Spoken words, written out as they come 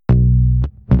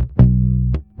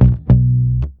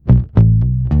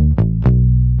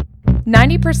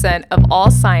90% of all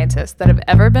scientists that have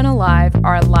ever been alive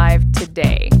are alive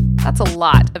today. That's a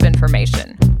lot of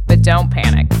information. But don't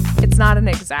panic. It's not an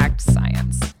exact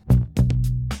science.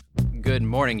 Good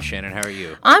morning, Shannon. How are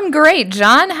you? I'm great,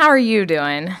 John. How are you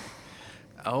doing?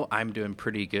 Oh, I'm doing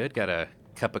pretty good. Got a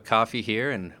cup of coffee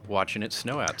here and watching it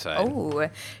snow outside. Oh,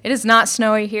 it is not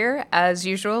snowy here. As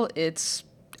usual, it's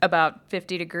about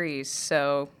 50 degrees,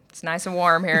 so it's nice and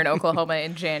warm here in Oklahoma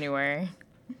in January.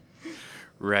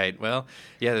 Right. Well,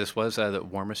 yeah, this was the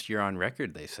warmest year on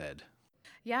record, they said.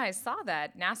 Yeah, I saw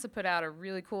that. NASA put out a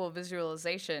really cool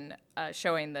visualization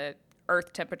showing the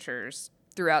Earth temperatures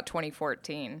throughout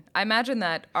 2014. I imagine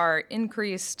that our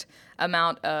increased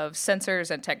amount of sensors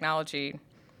and technology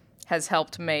has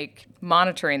helped make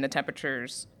monitoring the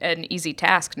temperatures an easy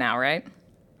task now, right?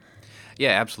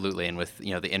 Yeah, absolutely. And with the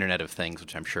Internet of Things,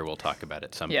 which I'm sure we'll talk about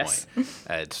at some Yes. point,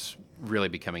 it's really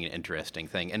becoming an interesting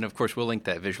thing. And of course, we'll link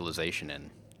that visualization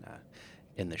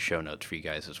in the show notes for you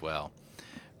guys as well.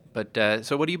 But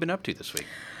so what have you been up to this week?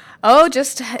 Oh,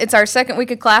 it's our second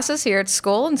week of classes here at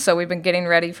school, and so we've been getting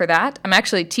ready for that. I'm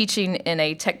actually teaching in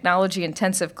a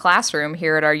technology-intensive classroom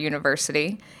here at our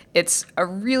university. It's a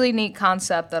really neat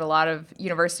concept that a lot of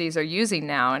universities are using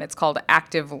now, and it's called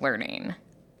active learning.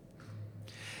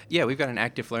 Yeah, we've got an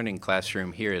active learning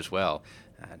classroom here as well.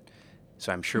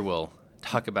 So I'm sure we'll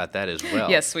talk about that as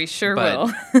well. Yes, we sure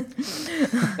will.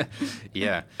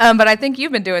 Yeah. But I think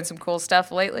you've been doing some cool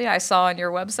stuff lately. I saw on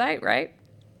your website, right?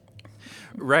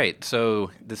 Right.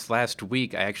 So this last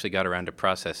week, I actually got around to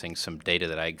processing some data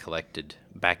that I had collected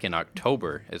back in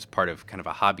October as part of kind of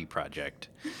a hobby project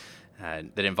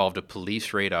that involved a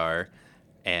police radar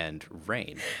and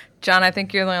rain. John, I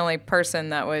think you're the only person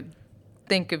that would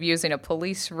think of using a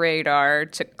police radar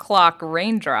to clock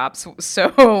raindrops. So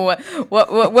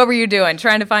what were you doing?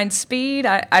 Trying to find speed?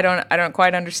 I don't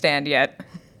quite understand yet.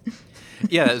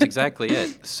 Yeah, that's exactly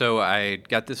it. So I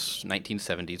got this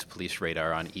 1970s police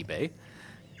radar on eBay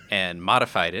and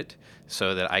modified it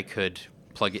so that I could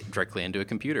plug it directly into a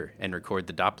computer and record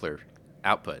the Doppler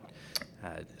output.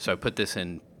 So I put this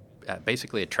in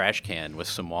basically a trash can with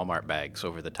some Walmart bags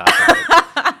over the top of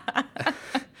it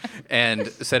and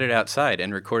set it outside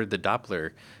and recorded the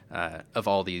Doppler of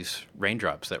all these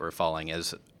raindrops that were falling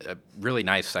as a really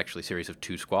nice, actually, series of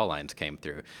two squall lines came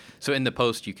through. So in the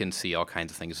post, you can see all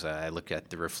kinds of things. I looked at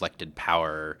the reflected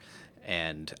power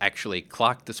and actually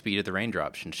clocked the speed of the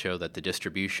raindrops and show that the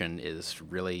distribution is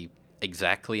really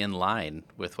exactly in line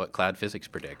with what cloud physics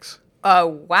predicts. Oh,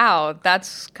 wow.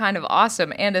 That's kind of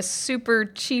awesome. And a super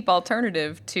cheap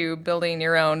alternative to building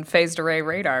your own phased array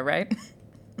radar, right?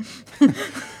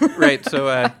 Right. So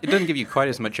it doesn't give you quite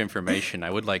as much information. I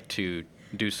would like to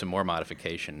do some more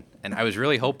modification. And I was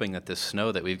really hoping that this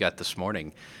snow that we've got this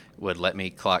morning would let me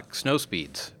clock snow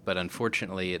speeds. But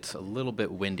unfortunately, it's a little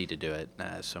bit windy to do it,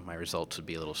 so my results would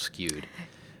be a little skewed.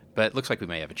 But it looks like we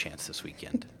may have a chance this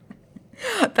weekend.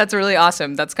 That's really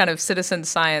awesome. That's kind of citizen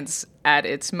science at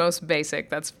its most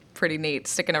basic. That's pretty neat.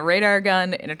 Sticking a radar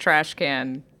gun in a trash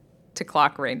can to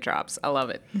clock raindrops. I love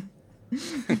it.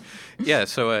 Yeah,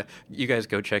 so you guys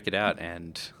go check it out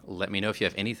and let me know if you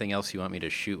have anything else you want me to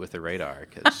shoot with the radar,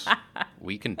 because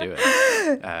we can do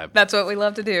it. That's what we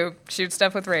love to do, shoot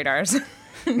stuff with radars.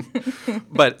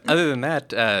 But other than that,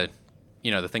 the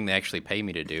thing they actually pay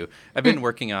me to do, I've been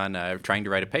working on trying to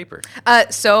write a paper.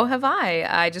 So have I.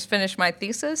 I just finished my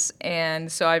thesis,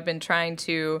 and so I've been trying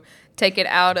to take it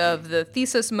out of the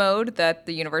thesis mode that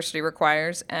the university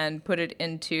requires and put it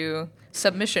into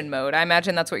submission mode. I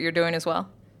imagine that's what you're doing as well?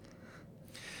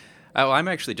 Oh, I'm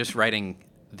actually just writing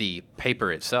the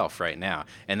paper itself right now,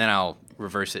 and then I'll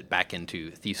reverse it back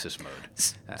into thesis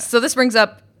mode. So this brings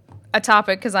up a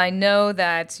topic, because I know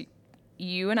that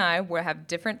you and I will have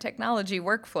different technology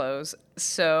workflows.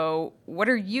 So what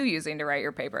are you using to write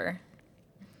your paper?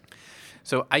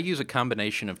 So I use a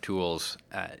combination of tools.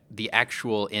 The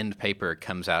actual end paper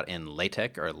comes out in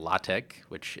LaTeX or LaTeX,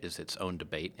 which is its own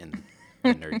debate in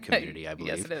the nerd community, I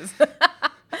believe. Yes, it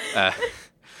is.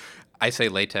 I say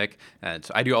LaTeX.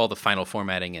 So I do all the final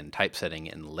formatting and typesetting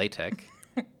in LaTeX,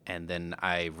 and then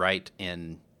I write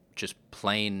in just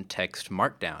plain text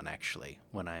Markdown, actually,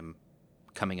 when I'm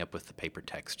coming up with the paper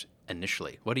text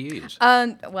initially. What do you use?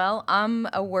 Well, I'm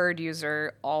a Word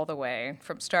user all the way,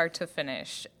 from start to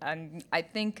finish. And I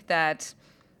think that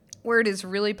Word is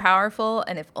really powerful,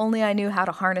 and if only I knew how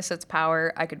to harness its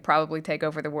power, I could probably take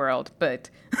over the world. But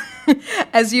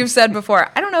as you've said before,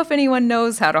 I don't know if anyone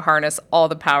knows how to harness all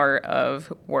the power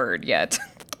of Word yet.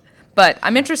 But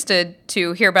I'm interested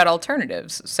to hear about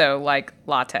alternatives, so like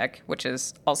LaTeX, which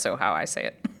is also how I say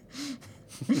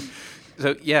it.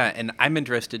 So, yeah, and I'm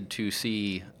interested to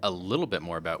see a little bit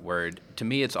more about Word. To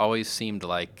me, it's always seemed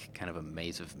like kind of a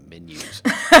maze of menus.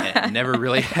 And it never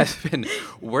really has been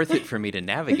worth it for me to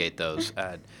navigate those.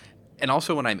 And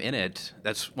also, when I'm in it,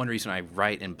 that's one reason I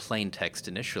write in plain text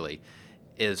initially,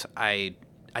 is I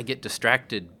get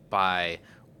distracted by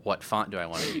what font do I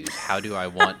want to use? How do I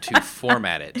want to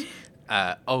format it?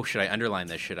 Should I underline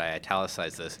this? Should I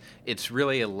italicize this? It's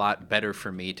really a lot better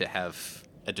for me to have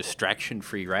a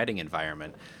distraction-free writing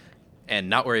environment and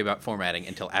not worry about formatting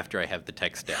until after I have the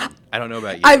text down. I don't know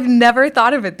about you. I've never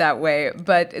thought of it that way,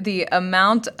 but the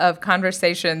amount of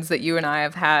conversations that you and I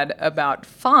have had about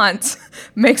fonts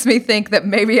makes me think that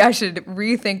maybe I should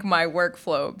rethink my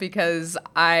workflow, because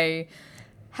I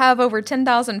have over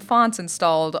 10,000 fonts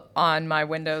installed on my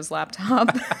Windows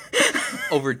laptop.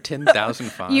 Over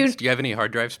 10,000 fonts? Do you have any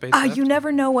hard drive space left? You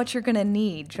never know what you're going to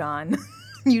need, John.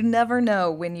 You never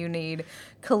know when you need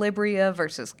Calibria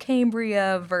versus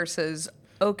Cambria versus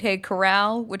OK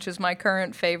Corral, which is my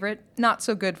current favorite. Not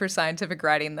so good for scientific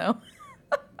writing, though.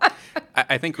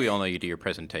 I think we all know you do your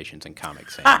presentations in Comic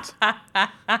Sans.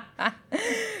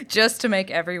 Just to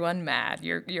make everyone mad.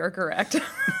 You're correct.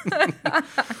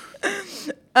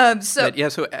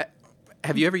 So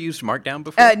have you ever used Markdown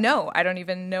before? No, I don't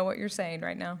even know what you're saying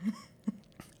right now.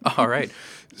 All right.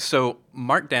 So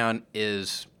Markdown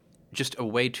is just a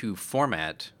way to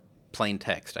format plain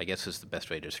text, I guess is the best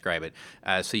way to describe it.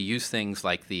 So you use things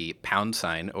like the pound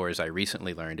sign, or as I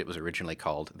recently learned, it was originally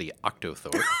called the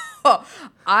octothorpe. Oh,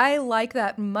 I like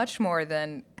that much more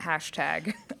than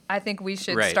hashtag. I think we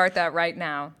should start that right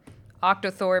now.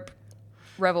 Octothorpe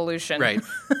revolution. Right.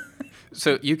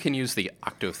 So you can use the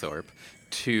octothorpe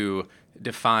to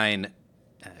define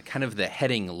kind of the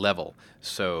heading level.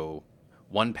 So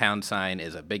 1 pound sign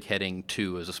is a big heading,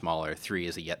 2 is a smaller, 3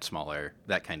 is a yet smaller,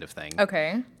 that kind of thing.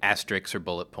 Okay. Asterisks or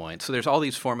bullet points. So there's all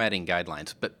these formatting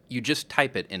guidelines, but you just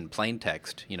type it in plain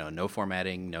text, no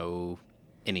formatting, no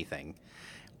anything.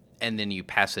 And then you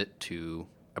pass it to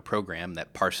a program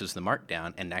that parses the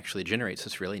Markdown and actually generates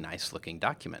this really nice looking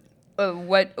document.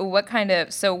 What kind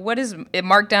of, so what is,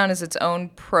 Markdown is its own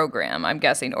program, I'm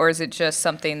guessing, or is it just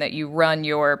something that you run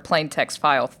your plain text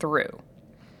file through?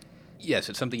 Yes,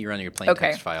 it's something you run your plain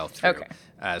text file through. Okay.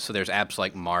 So there's apps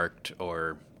like Marked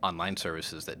or online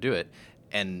services that do it.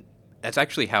 And that's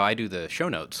actually how I do the show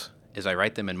notes, is I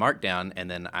write them in Markdown, and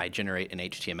then I generate an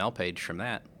HTML page from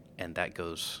that, and that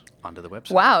goes onto the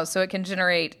website. Wow, so it can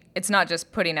generate, it's not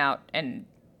just putting out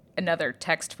another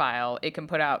text file, it can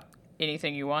put out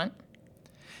anything you want?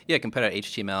 Yeah, it can put out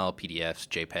HTML, PDFs,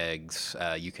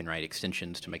 JPEGs. You can write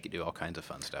extensions to make it do all kinds of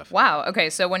fun stuff. Wow, okay,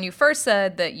 so when you first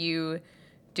said that you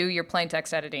do your plain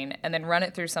text editing and then run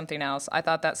it through something else, I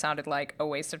thought that sounded like a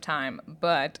waste of time,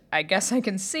 but I guess I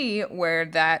can see where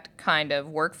that kind of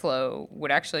workflow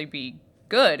would actually be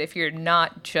good if you're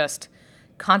not just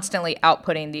constantly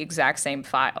outputting the exact same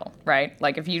file, right?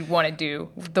 Like if you want to do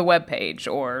the web page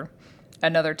or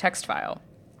another text file.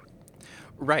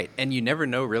 Right, and you never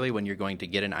know really when you're going to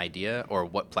get an idea or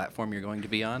what platform you're going to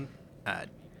be on.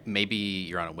 Maybe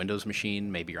you're on a Windows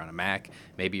machine, maybe you're on a Mac,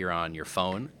 maybe you're on your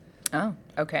phone. Oh,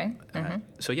 okay.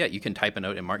 So yeah, you can type a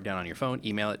note in Markdown on your phone,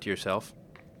 email it to yourself,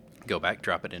 go back,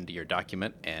 drop it into your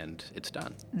document, and it's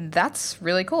done. That's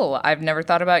really cool. I've never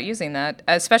thought about using that,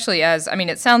 especially as, I mean,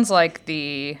 it sounds like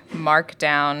the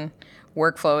Markdown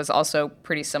workflow is also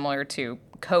pretty similar to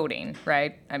coding,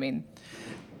 right? I mean...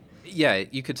 Yeah,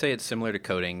 you could say it's similar to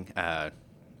coding.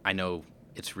 I know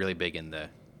it's really big in the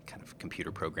kind of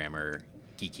computer programmer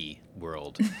geeky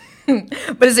world.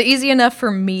 But is it easy enough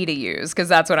for me to use? Because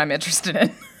that's what I'm interested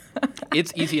in.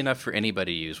 It's easy enough for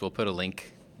anybody to use. We'll put a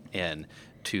link in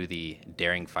to the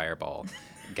Daring Fireball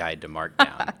guide to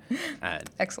Markdown.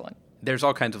 Excellent. There's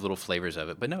all kinds of little flavors of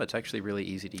it, but no, it's actually really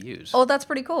easy to use. Oh, that's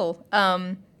pretty cool.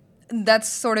 That's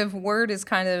sort of, Word is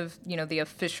kind of, the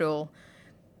official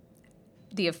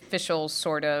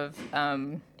sort of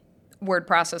word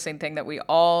processing thing that we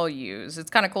all use.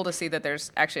 It's kind of cool to see that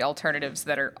there's actually alternatives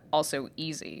that are also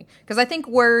easy. Because I think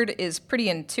Word is pretty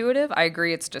intuitive. I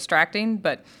agree it's distracting,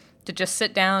 but to just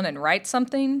sit down and write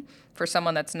something for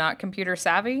someone that's not computer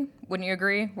savvy, wouldn't you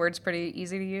agree? Word's pretty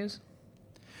easy to use?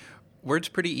 Word's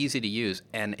pretty easy to use,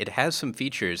 and it has some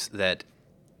features that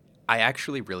I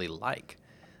actually really like.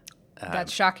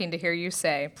 That's shocking to hear you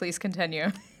say. Please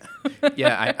continue.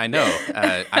 Yeah, I know.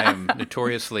 I am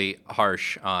notoriously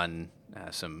harsh on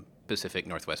some Pacific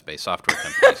Northwest-based software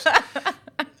companies.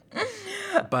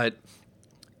 But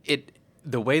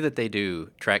the way that they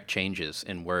do track changes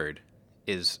in Word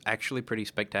is actually pretty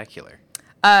spectacular.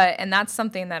 And that's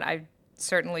something that I've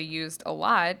certainly used a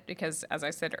lot because, as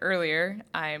I said earlier,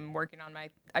 I'm working on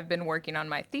my I've been working on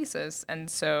my thesis, and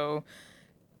so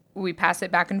we pass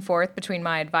it back and forth between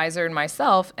my advisor and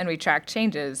myself, and we track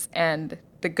changes. And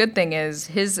the good thing is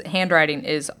his handwriting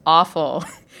is awful.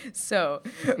 So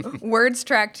words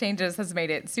track changes has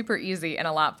made it super easy and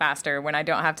a lot faster when I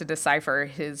don't have to decipher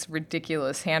his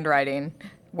ridiculous handwriting,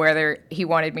 whether he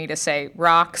wanted me to say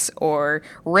rocks or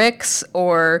ricks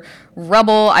or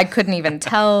rubble. I couldn't even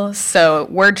tell. So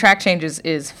word track changes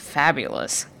is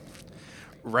fabulous.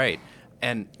 Right.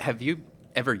 And have you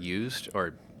ever used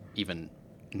or even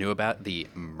knew about the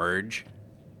merge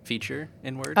feature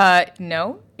in Word?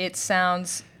 No, it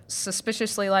sounds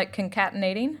suspiciously like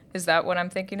concatenating. Is that what I'm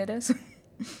thinking it is?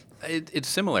 It's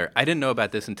similar. I didn't know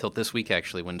about this until this week,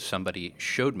 actually, when somebody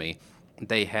showed me.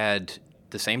 They had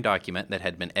the same document that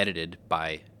had been edited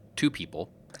by two people.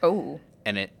 Oh.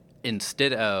 And it,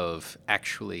 instead of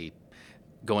actually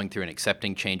going through and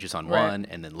accepting changes on Right. one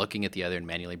and then looking at the other and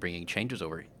manually bringing changes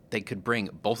over, they could bring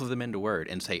both of them into Word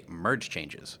and say merge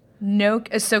changes. No,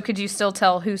 so could you still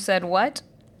tell who said what?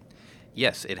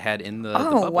 Yes, it had in the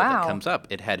Oh, bubble wow. that comes up.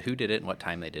 It had who did it and what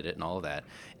time they did it and all of that.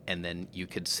 And then you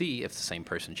could see if the same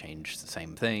person changed the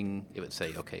same thing. It would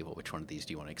say, okay, well, which one of these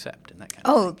do you want to accept? And that kind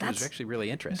of thing. It was that's actually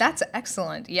really interesting. That's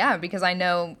excellent. Yeah, because I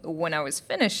know when I was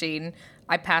finishing,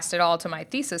 I passed it all to my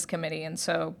thesis committee, and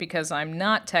so because I'm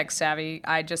not tech savvy,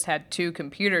 I just had two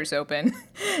computers open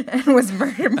and was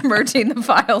merging the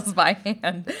files by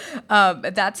hand.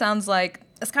 But that sounds like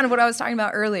that's kind of what I was talking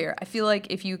about earlier. I feel like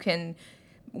if you can,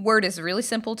 Word is really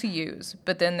simple to use,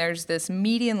 but then there's this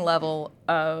median level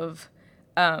of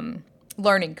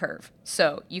learning curve.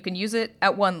 So you can use it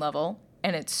at one level,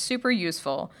 and it's super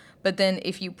useful. But then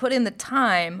if you put in the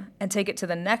time and take it to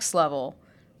the next level,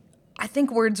 I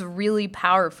think Word's really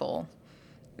powerful,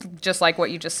 just like what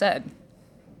you just said.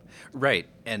 Right.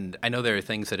 And I know there are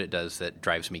things that it does that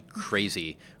drives me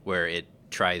crazy, where it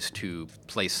tries to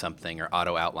place something or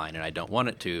auto outline, and I don't want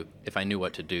it to. If I knew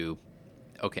what to do,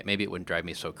 okay, maybe it wouldn't drive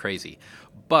me so crazy.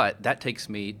 But that takes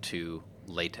me to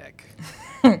LaTeX.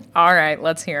 All right,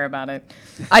 let's hear about it.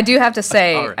 I do have to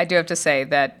say, All right. I do have to say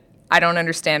that I don't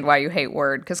understand why you hate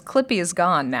Word, because Clippy is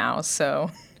gone now.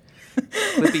 So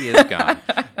Clippy is gone.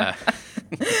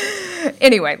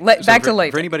 anyway, back to For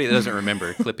LaTeX. anybody that doesn't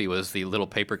remember, Clippy was the little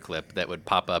paper clip that would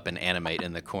pop up and animate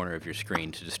in the corner of your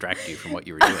screen to distract you from what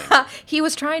you were doing. He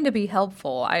was trying to be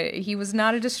helpful. He was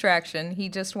not a distraction. He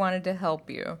just wanted to help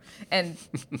you. And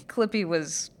Clippy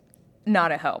was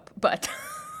not a help, but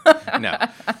No.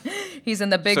 he's in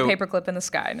the big So- paperclip in the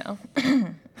sky now.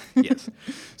 Yes.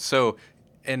 So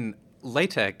in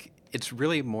LaTeX, it's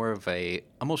really more of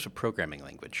almost a programming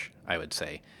language, I would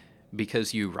say,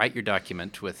 because you write your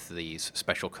document with these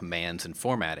special commands and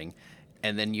formatting,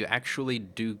 and then you actually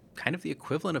do kind of the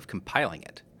equivalent of compiling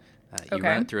it. You Okay.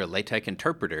 run it through a LaTeX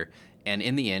interpreter, and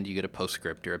in the end, you get a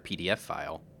PostScript or a PDF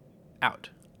file out.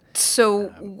 So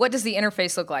what does the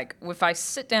interface look like if I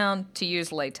sit down to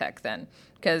use LaTeX then?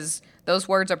 Because those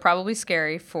words are probably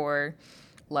scary for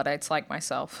Luddites like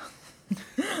myself.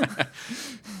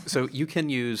 So you can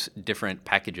use different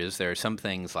packages. There are some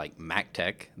things like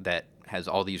MacTeX that has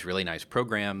all these really nice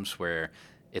programs where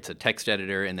it's a text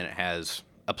editor and then it has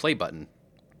a play button.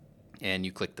 And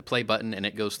you click the play button and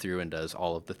it goes through and does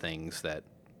all of the things that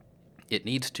it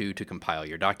needs to compile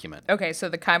your document. Okay, so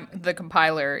the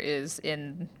compiler is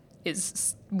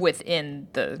within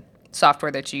the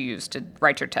software that you use to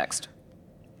write your text.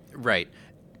 Right.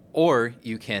 Or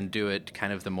you can do it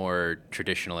kind of the more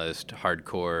traditionalist,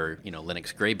 hardcore,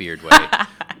 Linux graybeard way,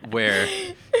 where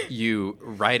you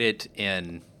write it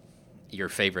in your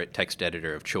favorite text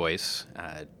editor of choice.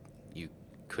 You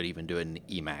could even do it in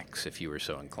Emacs if you were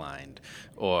so inclined,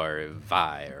 or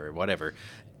Vi or whatever.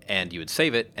 And you would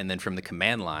save it, and then from the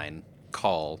command line,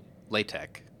 call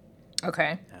LaTeX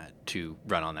Okay. to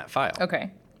run on that file.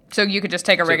 Okay. So you could just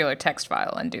take a regular text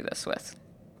file and do this with.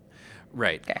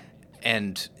 Right. Okay.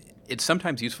 And it's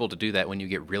sometimes useful to do that when you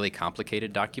get really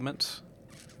complicated documents.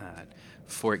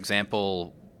 For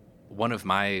example, one of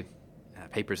my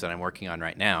papers that I'm working on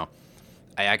right now,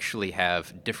 I actually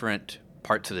have different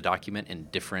parts of the document in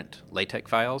different LaTeX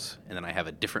files, and then I have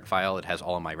a different file that has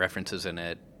all of my references in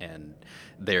it, and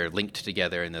they're linked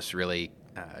together in this really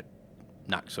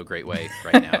not so great way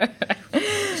right now.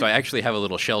 So I actually have a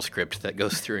little shell script that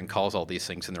goes through and calls all these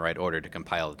things in the right order to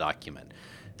compile the document.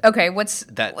 Okay, what's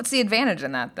That- the advantage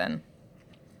in that then?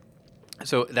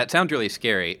 So that sounds really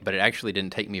scary, but it actually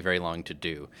didn't take me very long to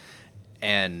do.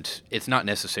 And it's not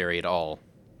necessary at all.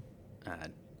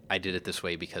 I did it this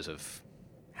way because of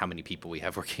how many people we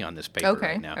have working on this paper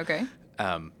right now. Okay.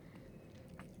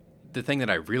 The thing that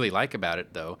I really like about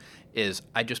it, though, is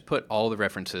I just put all the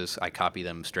references, I copy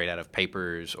them straight out of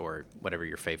Papers or whatever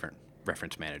your favorite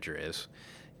reference manager is,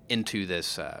 into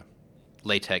this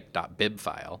latex.bib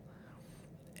file.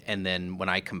 And then when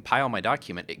I compile my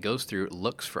document, it goes through,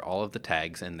 looks for all of the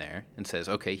tags in there, and says,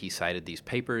 okay, he cited these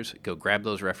papers, go grab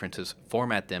those references,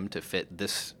 format them to fit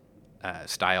this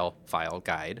style file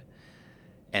guide,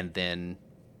 and then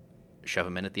shove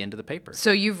them in at the end of the paper.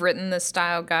 So you've written the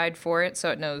style guide for it so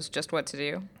it knows just what to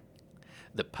do?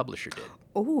 The publisher did.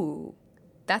 Ooh,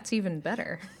 that's even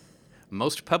better.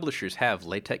 Most publishers have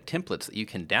LaTeX templates that you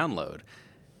can download,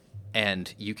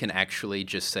 and you can actually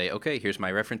just say, okay, here's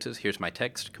my references, here's my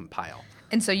text, compile.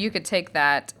 And so you could take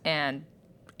that, and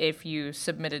if you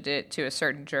submitted it to a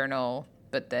certain journal,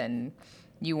 but then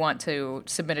you want to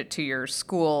submit it to your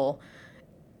school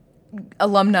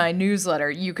alumni newsletter,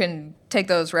 you can take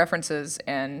those references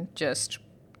and just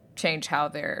change how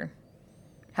they're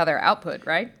output,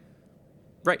 right?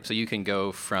 Right. So you can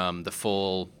go from the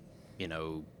full,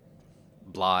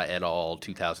 Blah et al.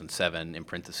 2007 in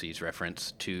parentheses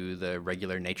reference to the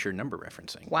regular Nature number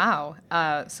referencing. Wow.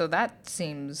 So that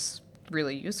seems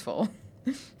really useful.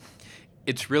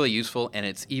 It's really useful, and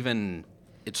it's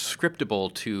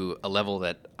scriptable to a level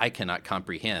that I cannot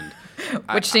comprehend.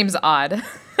 Which seems odd.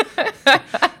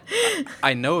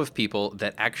 I know of people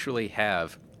that actually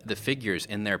have the figures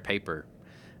in their paper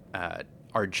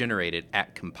are generated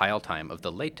at compile time of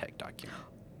the LaTeX document.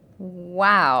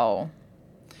 Wow.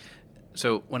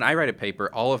 So when I write a paper,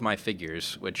 all of my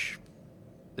figures, which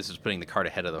this is putting the cart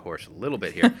ahead of the horse a little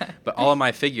bit here, but all of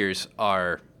my figures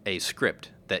are a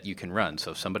script that you can run.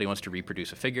 So if somebody wants to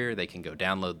reproduce a figure, they can go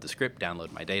download the script,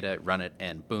 download my data, run it,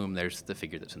 and boom, there's the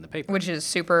figure that's in the paper. Which is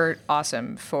super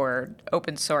awesome for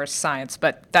open source science,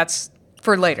 but that's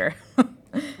for later.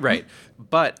 Right.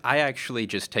 But I actually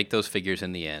just take those figures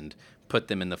in the end, put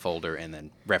them in the folder, and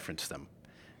then reference them.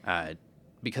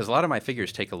 Because a lot of my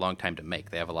figures take a long time to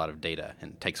make. They have a lot of data,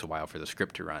 and it takes a while for the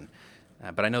script to run.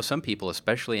 But I know some people,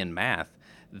 especially in math,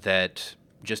 that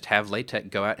just have LaTeX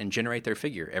go out and generate their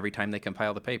figure every time they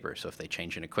compile the paper. So if they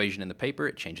change an equation in the paper,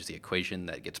 it changes the equation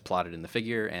that gets plotted in the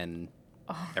figure, and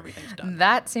everything's done.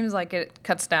 That seems like it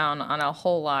cuts down on a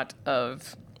whole lot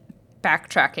of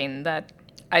backtracking that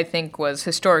I think was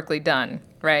historically done,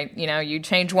 right? You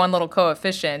change one little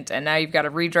coefficient, and now you've got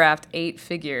to redraft 8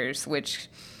 figures, which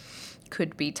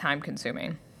could be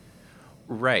time-consuming.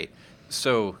 Right.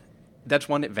 So that's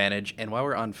one advantage. And while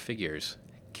we're on figures,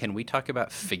 can we talk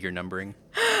about figure numbering?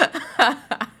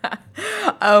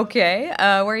 Okay.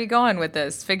 Where are you going with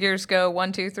this? Figures go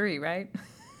 1, 2, 3, right?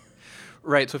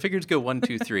 Right. So figures go 1,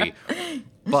 2, 3.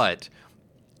 But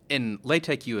in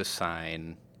LaTeX, you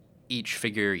assign each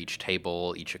figure, each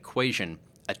table, each equation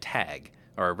a tag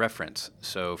or a reference.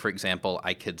 So, for example,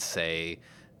 I could say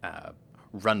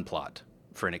run plot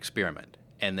for an experiment.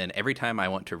 And then every time I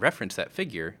want to reference that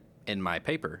figure in my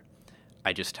paper,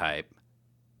 I just type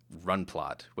run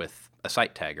plot with a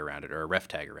cite tag around it, or a ref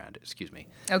tag around it, excuse me.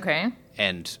 Okay.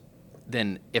 And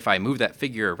then if I move that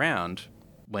figure around,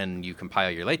 when you compile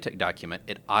your LaTeX document,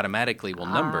 it automatically will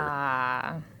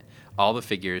number all the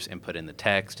figures and put in the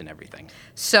text and everything.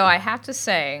 So I have to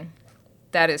say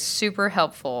that is super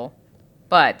helpful,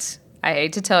 but I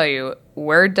hate to tell you,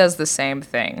 Word does the same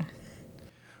thing.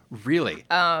 Really?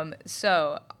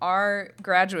 So our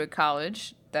graduate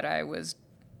college that I was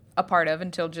a part of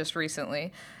until just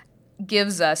recently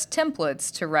gives us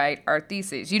templates to write our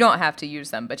theses. You don't have to use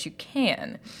them, but you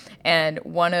can. And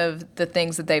one of the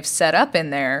things that they've set up in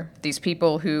there, these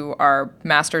people who are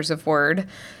masters of Word,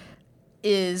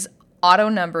 is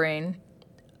auto-numbering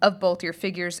of both your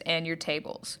figures and your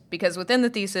tables. Because within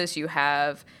the thesis, you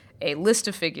have a list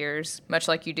of figures, much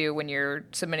like you do when you're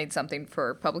submitting something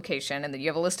for publication, and then you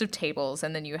have a list of tables,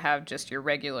 and then you have just your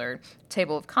regular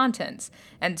table of contents.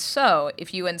 And so,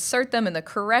 if you insert them in the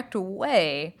correct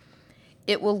way,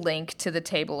 it will link to the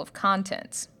table of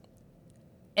contents.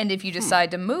 And if you decide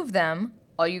to move them,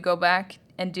 all you go back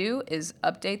and do is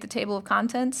update the table of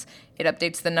contents. It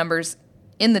updates the numbers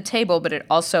in the table, but it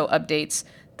also updates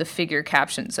the figure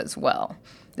captions as well.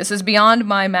 This is beyond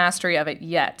my mastery of it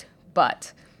yet,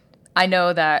 but I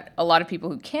know that a lot of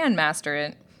people who can master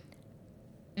it,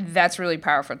 that's really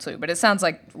powerful too. But it sounds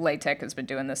like LaTeX has been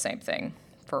doing the same thing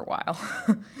for a while.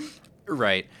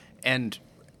 Right. And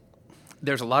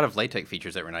there's a lot of LaTeX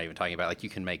features that we're not even talking about. Like you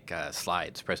can make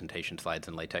slides, presentation slides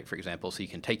in LaTeX, for example. So you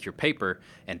can take your paper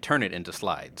and turn it into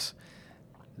slides.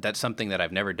 That's something that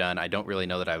I've never done. I don't really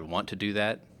know that I would want to do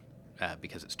that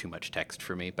because it's too much text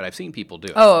for me. But I've seen people do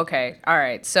it. Oh, okay. All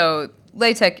right. So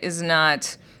LaTeX is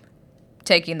not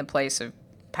taking the place of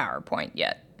PowerPoint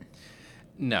yet.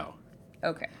 No.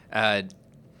 Okay. Uh,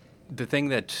 the thing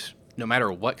that no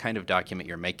matter what kind of document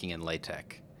you're making in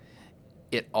LaTeX,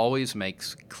 it always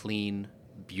makes clean,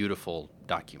 beautiful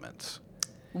documents.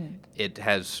 It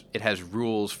has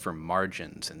rules for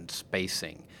margins and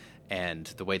spacing and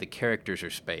the way the characters are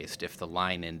spaced if the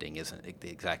line ending isn't the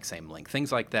exact same length.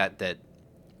 Things like that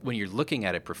when you're looking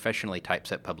at a professionally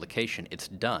typeset publication, it's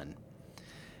done.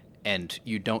 And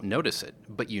you don't notice it,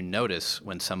 but you notice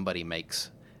when somebody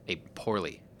makes a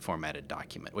poorly formatted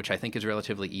document, which I think is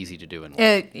relatively easy to do in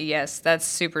Word. Yes, that's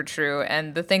super true.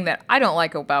 And the thing that I don't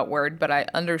like about Word, but I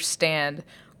understand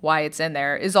why it's in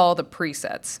there, is all the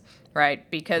presets, right?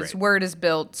 Because Right. Word is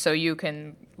built so you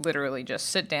can literally just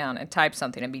sit down and type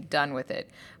something and be done with it.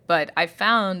 But I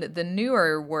found the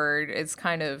newer Word is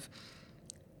kind of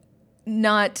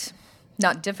not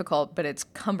difficult, but it's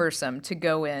cumbersome to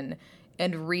go in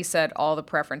and reset all the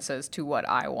preferences to what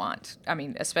I want. I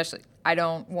mean, especially, I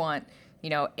don't want,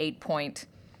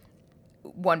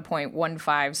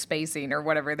 8.1.15 spacing or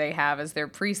whatever they have as their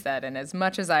preset. And as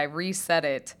much as I reset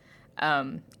it,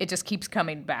 it just keeps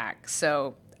coming back.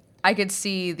 So I could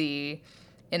see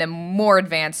in a more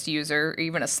advanced user, or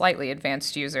even a slightly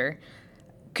advanced user,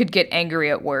 could get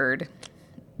angry at Word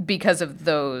because of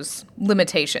those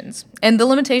limitations. And the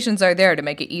limitations are there to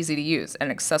make it easy to use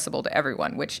and accessible to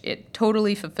everyone, which it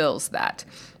totally fulfills that.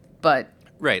 But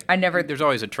Right. I never... There's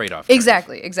always a trade-off.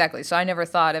 Exactly. So I never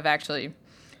thought of actually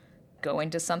going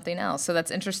to something else. So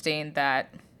that's interesting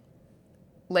that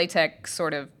LaTeX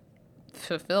sort of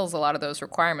fulfills a lot of those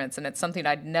requirements, and it's something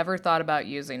I'd never thought about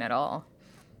using at all.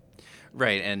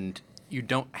 Right, and you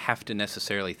don't have to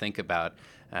necessarily think about,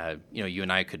 you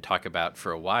and I could talk about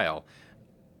for a while,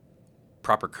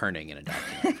 proper kerning in a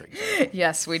document, for example.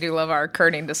 Yes, we do love our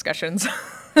kerning discussions.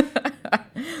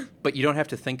 But you don't have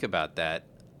to think about that.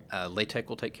 LaTeX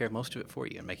will take care of most of it for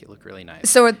you and make it look really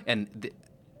nice. And the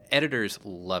editors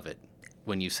love it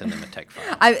when you send them a tech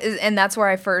file. And that's where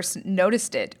I first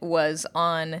noticed it, was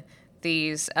on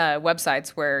these websites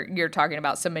where you're talking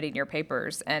about submitting your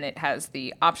papers, and it has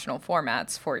the optional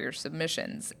formats for your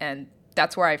submissions. And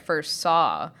that's where I first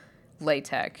saw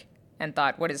LaTeX and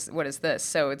thought, what is this?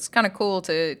 So it's kind of cool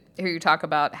to hear you talk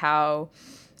about how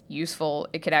useful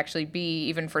it could actually be,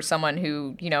 even for someone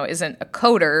who, isn't a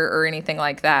coder or anything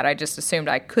like that. I just assumed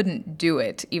I couldn't do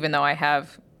it, even though I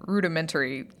have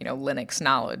rudimentary, Linux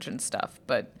knowledge and stuff.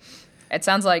 But it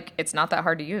sounds like it's not that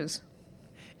hard to use.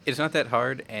 It's not that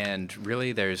hard, and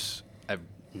really there's a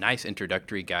nice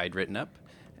introductory guide written up.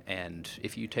 And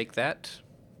if you take that,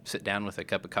 sit down with a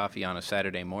cup of coffee on a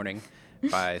Saturday morning,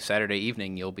 by Saturday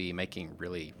evening, you'll be making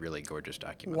really, really gorgeous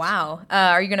documents. Wow.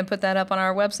 Are you going to put that up on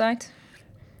our website?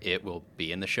 It will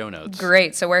be in the show notes.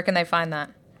 Great. So where can they find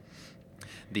that?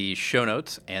 The show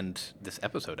notes and this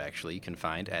episode, actually, you can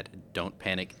find at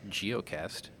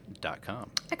don'tpanicgeocast.com.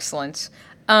 Excellent.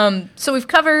 So we've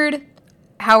covered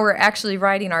how we're actually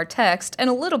writing our text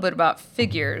and a little bit about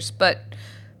figures, but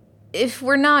if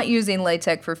we're not using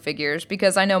LaTeX for figures,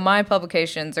 because I know my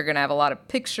publications are going to have a lot of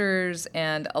pictures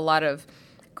and a lot of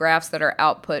graphs that are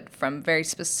output from very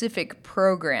specific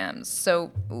programs. So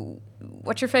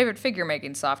what's your favorite figure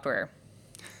making software?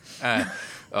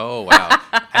 Oh, wow.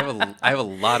 I have a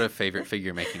lot of favorite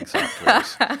figure making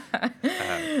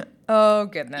softwares. Oh,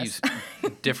 goodness.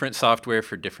 Use different software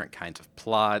for different kinds of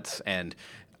plots, and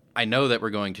I know that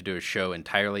we're going to do a show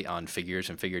entirely on figures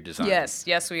and figure design.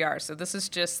 Yes, we are. So this is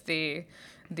just the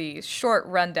short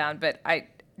rundown, but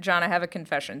John, I have a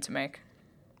confession to make.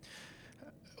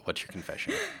 What's your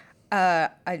confession?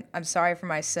 I'm sorry for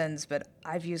my sins, but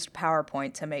I've used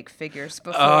PowerPoint to make figures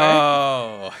before.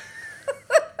 Oh.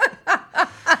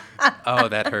 Oh,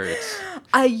 that hurts.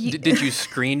 Did you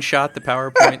screenshot the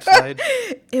PowerPoint slide?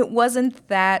 It wasn't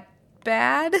that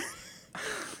bad,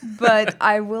 but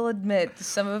I will admit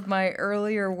some of my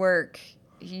earlier work,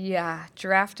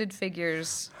 drafted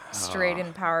figures straight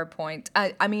in PowerPoint.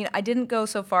 I mean, I didn't go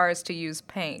so far as to use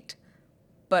Paint,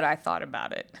 but I thought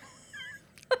about it.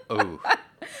 Oh.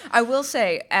 I will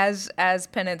say, as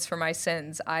penance for my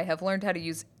sins, I have learned how to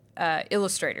use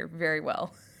Illustrator very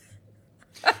well.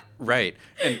 Right.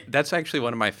 And that's actually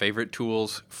one of my favorite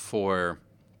tools for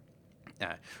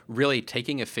really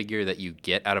taking a figure that you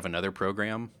get out of another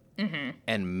program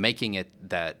and making it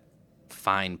that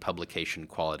fine publication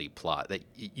quality plot that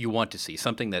you want to see,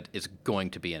 something that is going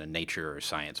to be in a Nature or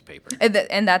Science paper.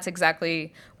 And that's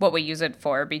exactly what we use it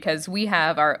for, because we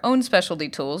have our own specialty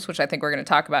tools, which I think we're going to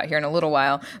talk about here in a little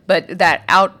while, but that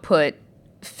output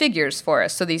figures for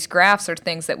us. So these graphs are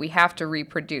things that we have to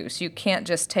reproduce. You can't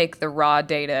just take the raw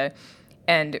data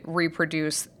and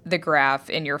reproduce the graph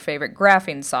in your favorite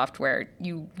graphing software.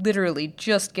 You literally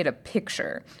just get a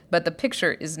picture, but the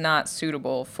picture is not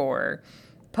suitable for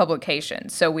publication.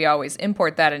 So we always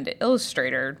import that into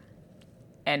Illustrator,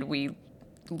 and we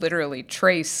literally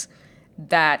trace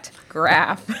that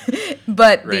graph.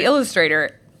 But the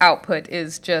Illustrator output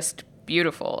is just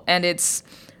beautiful, and it's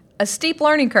a steep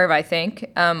learning curve, I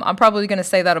think. I'm probably going to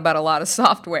say that about a lot of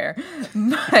software,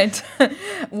 but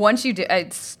once you do,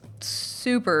 it's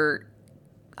super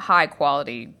high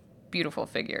quality, beautiful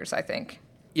figures, I think.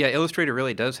 Yeah, Illustrator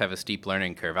really does have a steep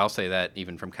learning curve. I'll say that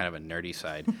even from kind of a nerdy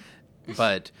side.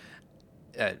 But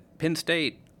at Penn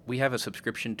State, we have a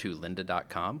subscription to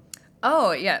lynda.com.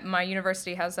 Oh, yeah, my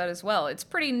university has that as well. It's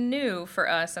pretty new for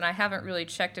us, and I haven't really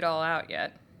checked it all out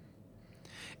yet.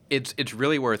 It's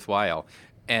really worthwhile.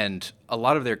 And a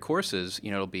lot of their courses,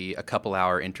 it'll be a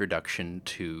couple-hour introduction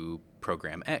to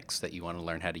Program X that you want to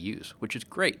learn how to use, which is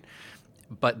great.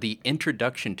 But the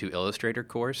Introduction to Illustrator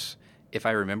course, if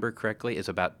I remember correctly, is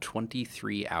about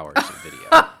 23 hours of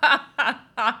video.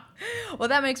 Well,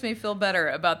 that makes me feel better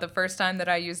about the first time that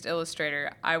I used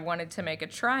Illustrator. I wanted to make a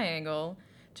triangle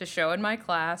to show in my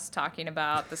class talking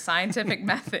about the scientific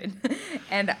method.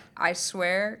 And I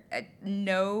swear,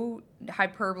 no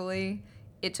hyperbole,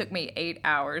 it took me 8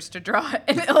 hours to draw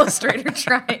an Illustrator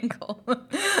triangle.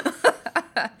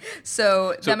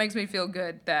 So that makes me feel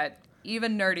good that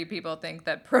even nerdy people think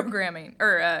that programming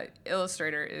or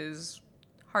Illustrator is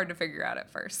hard to figure out at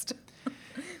first.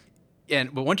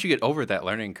 But once you get over that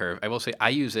learning curve, I will say I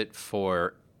use it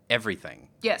for everything.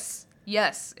 Yes,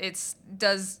 it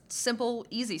does simple,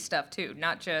 easy stuff too,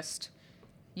 not just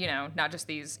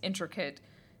these intricate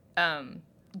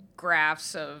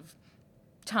graphs of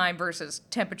time versus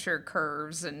temperature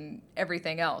curves and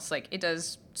everything else. Like, it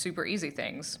does super easy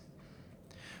things.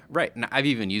 Right, and I've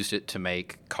even used it to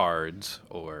make cards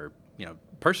or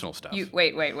personal stuff.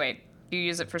 Wait. You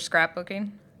use it for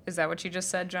scrapbooking? Is that what you just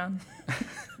said, John?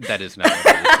 That is not what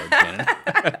I just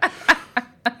said,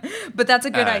 Shannon. But that's a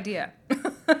good idea.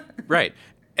 Right.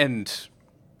 And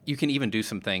you can even do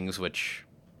some things which,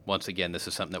 once again, this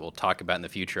is something that we'll talk about in the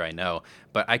future, I know.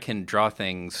 But I can draw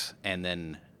things and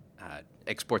then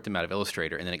export them out of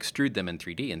Illustrator and then extrude them in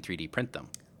 3D and 3D print them.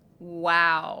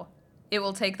 Wow. It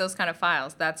will take those kind of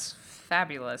files. That's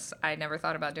fabulous. I never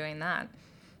thought about doing that.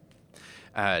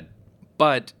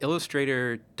 But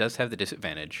Illustrator does have the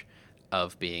disadvantage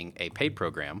of being a paid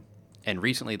program. And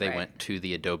recently they went to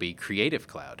the Adobe Creative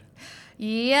Cloud.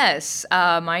 Yes,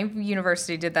 my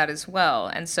university did that as well.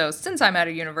 And so since I'm at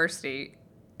a university,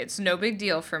 it's no big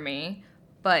deal for me.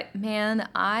 But man,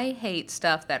 I hate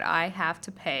stuff that I have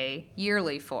to pay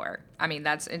yearly for. I mean,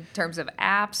 that's in terms of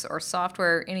apps or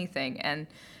software or anything. And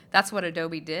that's what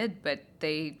Adobe did, but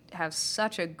they have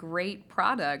such a great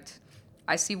product.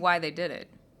 I see why they did it.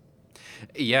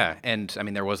 Yeah, and I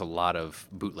mean, there was a lot of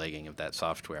bootlegging of that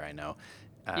software, I know.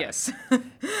 Yes.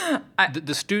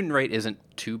 The student rate isn't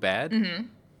too bad. Mm-hmm.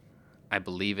 I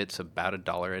believe it's about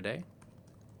 $1 a day.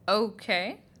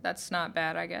 Okay, that's not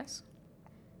bad, I guess.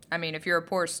 I mean, if you're a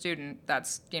poor student,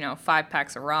 that's, 5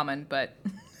 packs of ramen, but...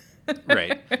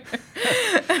 Right.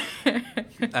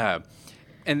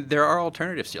 And there are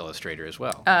alternatives to Illustrator as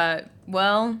well.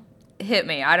 Well, hit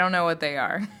me. I don't know what they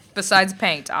are. Besides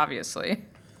Paint, obviously.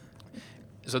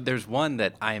 So there's one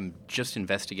that I'm just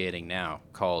investigating now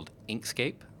called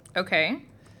Inkscape. Okay.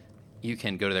 You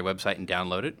can go to their website and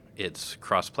download it. It's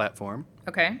cross-platform.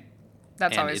 Okay.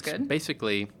 That's and always it's good.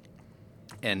 Basically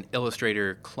an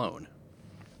Illustrator clone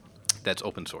that's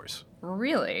open source.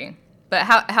 Really? But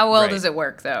how well Right. does it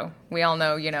work, though? We all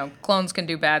know, clones can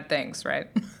do bad things, right?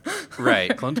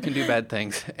 Right. Clones can do bad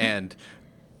things, and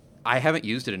I haven't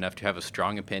used it enough to have a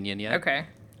strong opinion yet. Okay.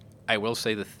 I will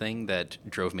say the thing that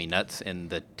drove me nuts in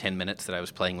the 10 minutes that I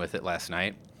was playing with it last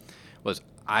night was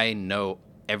I know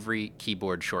every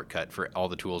keyboard shortcut for all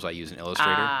the tools I use in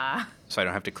Illustrator, so I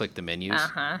don't have to click the menus,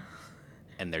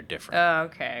 and they're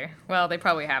different. Okay. Well, they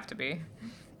probably have to be.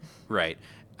 Right.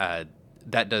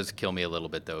 That does kill me a little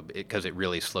bit, though, because it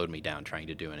really slowed me down trying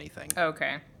to do anything.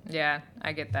 Okay. Yeah,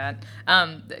 I get that.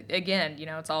 Again,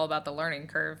 it's all about the learning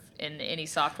curve in any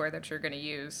software that you're going to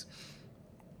use.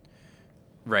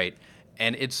 Right.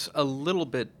 And it's a little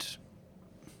bit,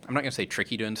 I'm not going to say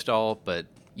tricky to install, but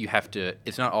you have to,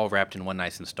 it's not all wrapped in one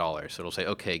nice installer. So it'll say,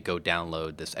 okay, go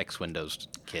download this X Windows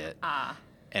kit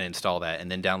and install that,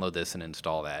 and then download this and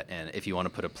install that. And if you want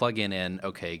to put a plugin in,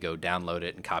 okay, go download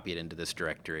it and copy it into this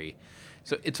directory.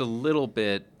 So it's a little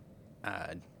bit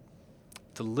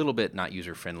not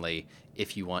user-friendly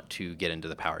if you want to get into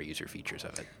the power user features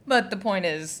of it. But the point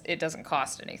is, it doesn't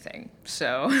cost anything.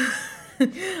 So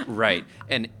Right.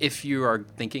 And if you are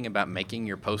thinking about making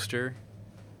your poster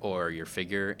or your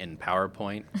figure in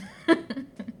PowerPoint,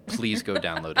 please go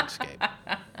download Inkscape.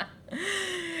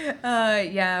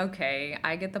 Yeah, okay.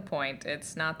 I get the point.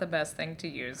 It's not the best thing to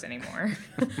use anymore.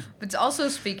 But it's also,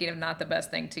 speaking of not the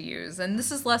best thing to use, and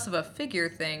this is less of a figure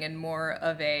thing and more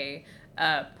of a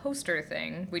poster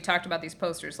thing. We talked about these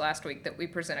posters last week that we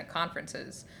present at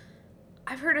conferences.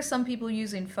 I've heard of some people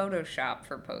using Photoshop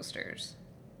for posters.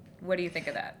 What do you think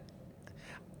of that?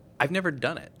 I've never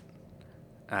done it.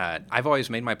 I've always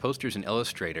made my posters in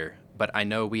Illustrator, but I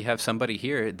know we have somebody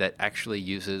here that actually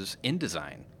uses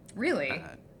InDesign. Really?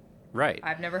 Right.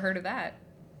 I've never heard of that.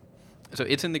 So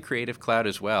it's in the Creative Cloud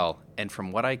as well, and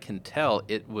from what I can tell,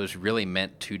 it was really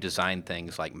meant to design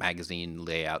things like magazine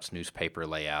layouts, newspaper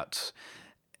layouts.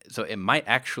 So it might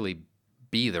actually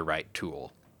be the right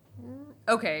tool.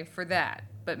 Okay, for that,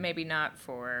 but maybe not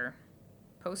for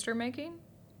poster making?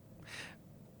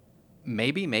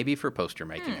 Maybe for poster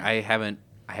making. I haven't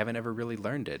ever really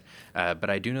learned it, but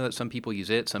I do know that some people use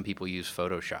it. Some people use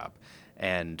Photoshop,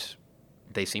 and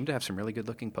they seem to have some really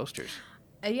good-looking posters.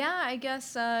 Yeah, I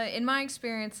guess in my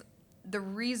experience, the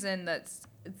reason that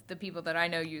the people that I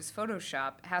know use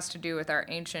Photoshop has to do with our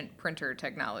ancient printer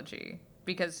technology,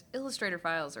 because Illustrator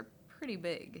files are pretty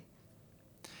big.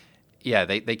 Yeah,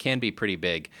 they can be pretty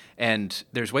big, and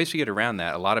there's ways to get around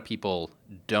that. A lot of people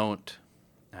don't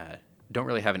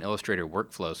really have an Illustrator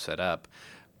workflow set up,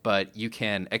 but you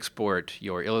can export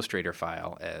your Illustrator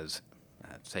file as,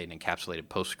 say, an encapsulated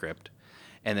PostScript,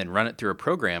 and then run it through a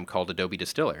program called Adobe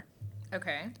Distiller.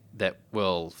 Okay. That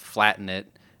will flatten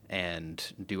it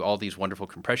and do all these wonderful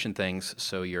compression things,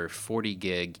 so your 40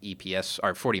 gig EPS,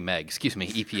 or 40 meg,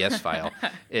 EPS file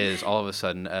is all of a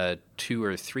sudden a 2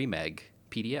 or 3 meg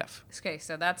PDF. Okay,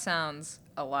 so that sounds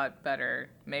a lot better.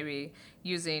 Maybe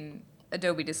using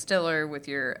Adobe Distiller with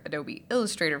your Adobe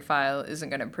Illustrator file isn't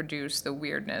going to produce the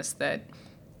weirdness that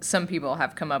some people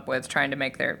have come up with trying to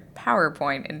make their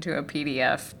PowerPoint into a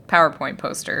PDF, PowerPoint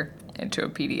poster into a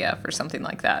PDF or something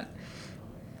like that.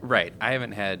 Right. I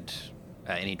haven't had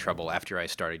any trouble after I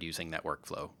started using that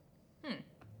workflow.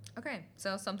 Okay,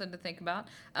 so something to think about.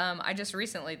 I just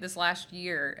recently, this last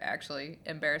year, actually,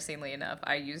 embarrassingly enough,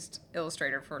 I used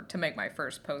Illustrator to make my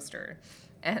first poster.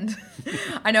 And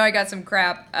I know I got some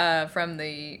crap from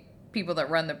the people that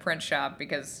run the print shop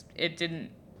because it didn't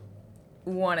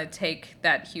want to take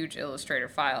that huge Illustrator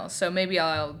file. So maybe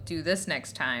I'll do this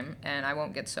next time, and I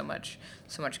won't get so much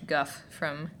guff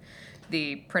from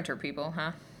the printer people,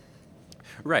 huh?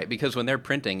 Right, because when they're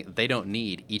printing, they don't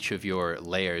need each of your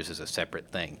layers as a separate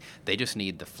thing. They just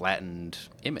need the flattened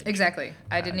image. Exactly.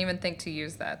 I didn't even think to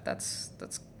use that. That's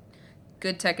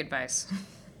good tech advice.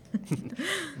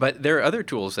 But there are other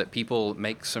tools that people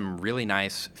make some really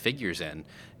nice figures in,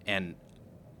 and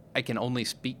I can only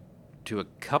speak to a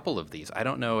couple of these. I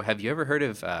don't know, have you ever heard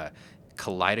of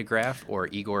Kaleidograph or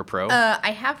Igor Pro?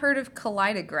 I have heard of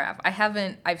Kaleidograph.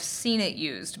 I've seen it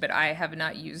used, but I have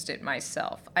not used it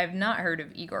myself. I have not heard of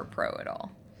Igor Pro at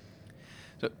all.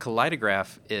 So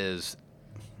Kaleidograph is,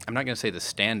 I'm not going to say the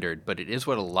standard, but it is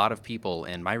what a lot of people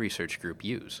in my research group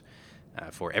use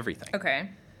for everything. Okay.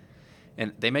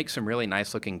 And they make some really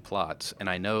nice looking plots, and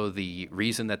I know the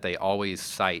reason that they always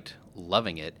cite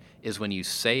loving it is when you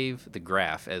save the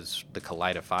graph as the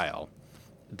Kaleido file,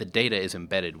 the data is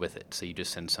embedded with it. So you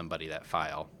just send somebody that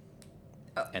file,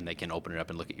 and they can open it up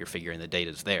and look at your figure, and the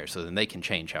data's there. So then they can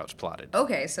change how it's plotted.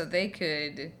 Okay, so they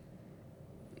could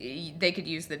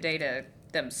use the data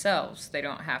themselves. They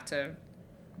don't have to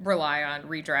rely on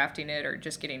redrafting it or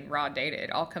just getting raw data.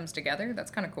 It all comes together.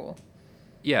 That's kind of cool.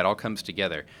 Yeah, it all comes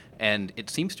together, and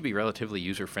it seems to be relatively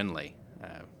user-friendly.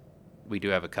 We do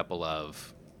have a couple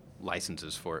of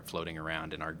licenses for it floating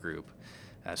around in our group,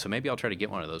 so maybe I'll try to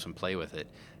get one of those and play with it,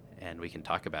 and we can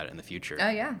talk about it in the future. Oh,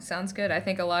 yeah, sounds good. I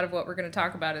think a lot of what we're going to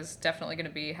talk about is definitely going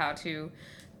to be how to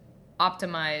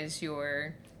optimize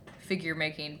your figure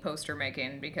making, poster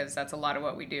making, because that's a lot of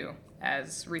what we do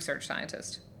as research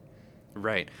scientists.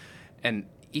 Right, and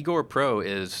Igor Pro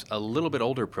is a little bit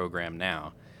older program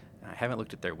now. I haven't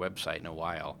looked at their website in a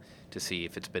while to see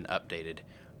if it's been updated,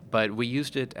 but we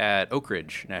used it at Oak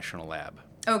Ridge National Lab.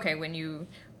 Okay, when you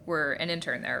were an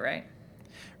intern there, right?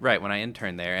 Right, when I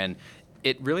interned there, and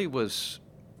it really was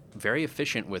very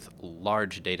efficient with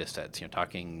large data sets,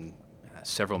 talking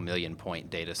several million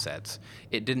point data sets.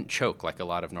 It didn't choke like a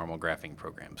lot of normal graphing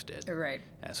programs did. Right.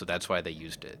 So that's why they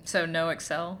used it. So no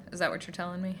Excel? Is that what you're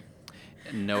telling me?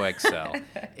 No Excel.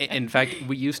 In fact,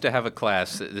 we used to have a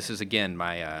class. This is again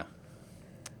my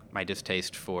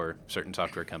distaste for certain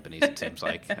software companies. It seems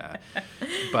like,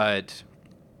 but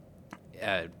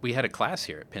We had a class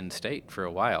here at Penn State for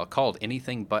a while called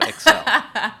Anything But Excel.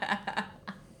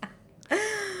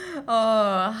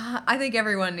 Oh, I think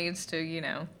everyone needs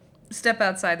to, step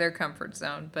outside their comfort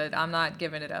zone, but I'm not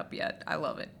giving it up yet. I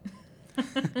love it.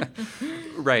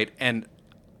 Right, and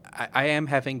I am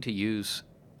having to use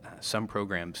some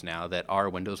programs now that are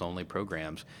Windows-only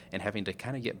programs and having to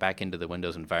kind of get back into the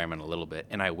Windows environment a little bit.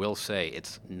 And I will say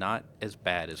it's not as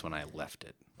bad as when I left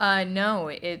it. No,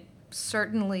 it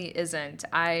certainly isn't.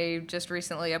 I just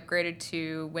recently upgraded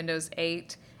to Windows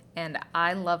 8, and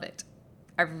I love it.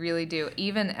 I really do.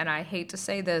 And I hate to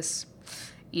say this,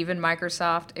 even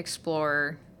Microsoft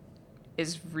Explorer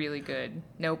is really good.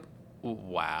 Nope.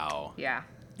 Wow. Yeah.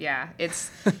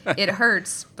 It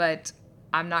hurts, but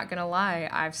I'm not going to lie.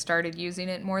 I've started using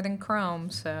it more than Chrome,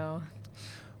 so.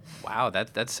 Wow,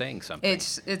 that's saying something.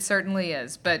 It certainly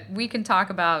is. But we can talk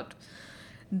about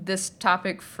this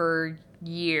topic for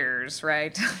years,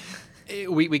 right?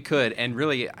 We could, and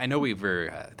really, I know we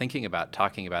were thinking about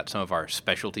talking about some of our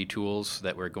specialty tools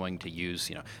that we're going to use,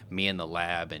 me in the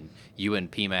lab and you in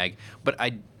PMAG, but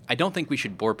I don't think we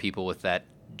should bore people with that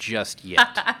just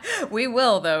yet. We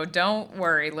will, though. Don't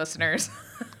worry, listeners.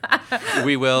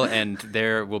 We will, and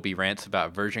there will be rants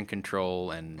about version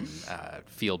control and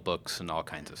field books and all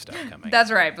kinds of stuff coming.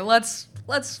 That's right, but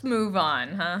let's move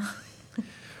on, huh?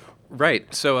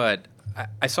 Right. So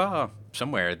I saw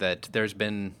somewhere that there's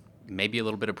been maybe a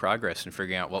little bit of progress in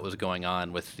figuring out what was going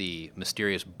on with the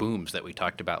mysterious booms that we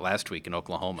talked about last week in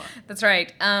Oklahoma. That's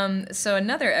right. So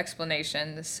another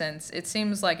explanation, since it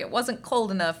seems like it wasn't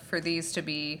cold enough for these to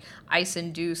be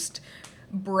ice-induced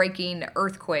breaking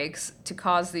earthquakes to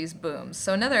cause these booms.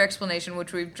 So another explanation,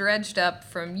 which we've dredged up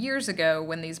from years ago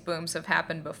when these booms have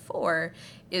happened before,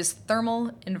 is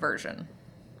thermal inversion.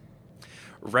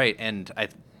 Right, and I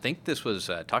think this was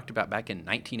talked about back in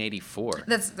 1984.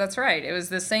 That's right. It was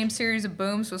the same series of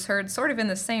booms was heard sort of in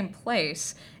the same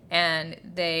place, and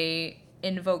they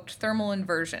invoked thermal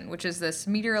inversion, which is this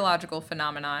meteorological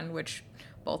phenomenon, which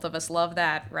both of us love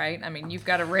that, right? I mean, you've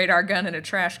got a radar gun and a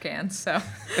trash can, so.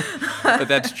 But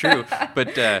that's true.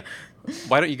 But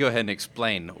why don't you go ahead and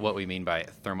explain what we mean by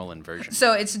thermal inversion?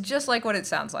 So it's just like what it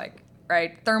sounds like,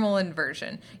 right? Thermal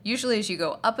inversion. Usually as you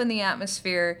go up in the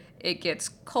atmosphere, it gets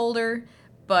colder,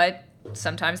 but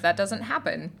sometimes that doesn't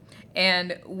happen.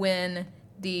 And when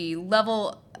the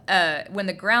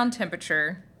ground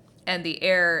temperature and the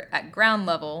air at ground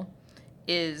level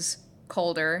is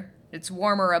colder, it's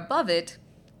warmer above it,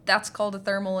 that's called a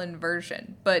thermal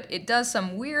inversion. But it does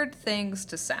some weird things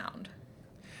to sound.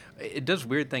 It does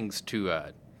weird things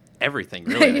to everything,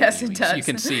 really. Yes, it does. You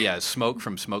can see smoke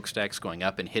from smokestacks going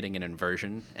up and hitting an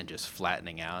inversion and just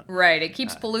flattening out. Right. It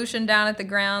keeps pollution down at the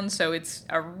ground, so it's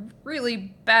a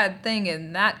really bad thing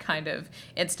in that kind of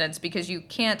instance because you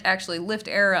can't actually lift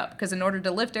air up. Because in order to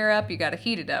lift air up, you got to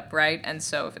heat it up, right? And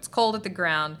so if it's cold at the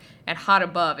ground and hot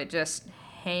above, it just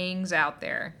hangs out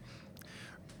there.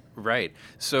 Right.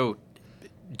 So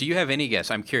do you have any guess?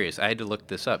 I'm curious. I had to look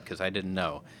this up because I didn't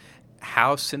know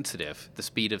how sensitive the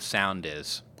speed of sound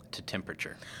is to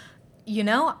temperature.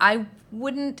 I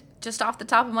wouldn't, just off the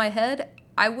top of my head,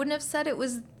 I wouldn't have said it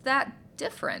was that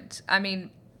different. I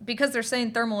mean, because they're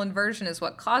saying thermal inversion is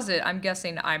what caused it, I'm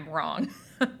guessing I'm wrong.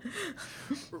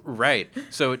 Right.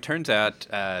 So it turns out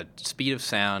speed of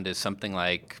sound is something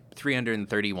like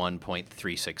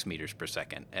 331.36 meters per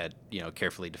second at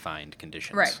carefully defined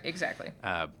conditions. Right, exactly.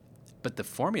 But the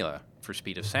formula for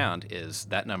speed of sound is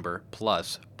that number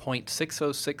plus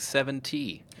 0.6067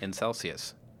 T in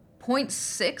Celsius.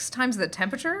 0.6 times the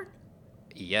temperature?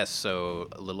 Yes, so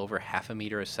a little over half a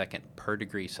meter a second per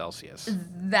degree Celsius.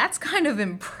 That's kind of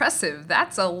impressive.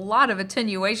 That's a lot of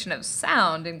attenuation of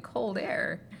sound in cold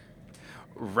air.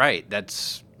 Right,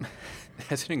 that's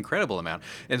an incredible amount.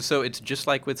 And so it's just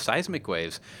like with seismic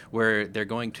waves, where they're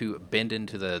going to bend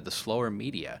into the slower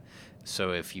media.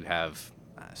 So if you have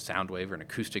a sound wave or an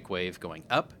acoustic wave going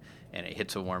up and it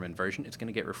hits a warm inversion, it's going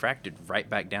to get refracted right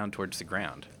back down towards the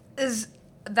ground.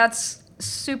 That's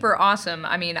super awesome.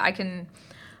 I mean,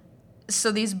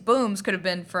 so these booms could have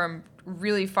been from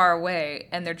really far away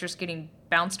and they're just getting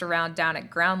bounced around down at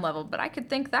ground level, but I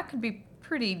could think that could be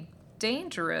pretty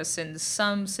dangerous in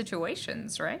some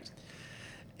situations, right?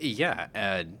 Yeah,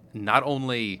 not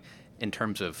only in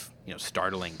terms of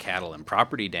startling cattle and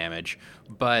property damage,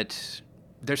 but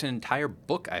there's an entire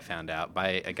book I found out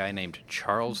by a guy named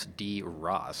Charles D.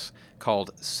 Ross called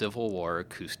Civil War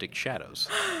Acoustic Shadows.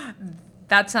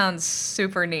 That sounds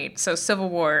super neat. So Civil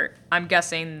War, I'm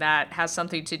guessing that has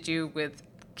something to do with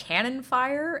cannon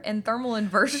fire and thermal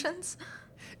inversions?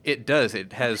 It does.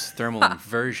 It has thermal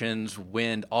inversions,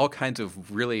 wind, all kinds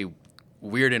of really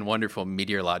weird and wonderful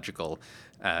meteorological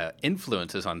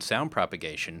influences on sound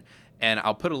propagation. And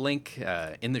I'll put a link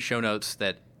in the show notes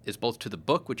that is both to the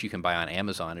book, which you can buy on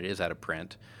Amazon. It is out of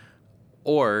print.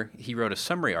 Or he wrote a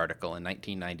summary article in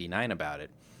 1999 about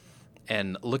it.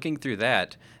 And looking through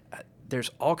that, there's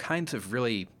all kinds of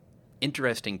really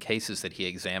interesting cases that he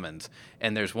examines.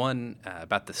 And there's one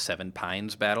about the Seven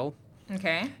Pines battle.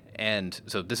 Okay. And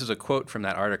so this is a quote from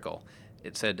that article.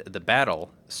 It said, "The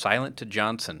battle, silent to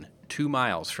Johnson, 2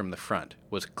 miles from the front,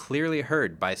 was clearly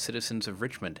heard by citizens of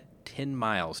Richmond 10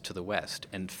 miles to the west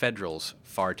and Federals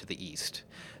far to the east."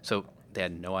 So they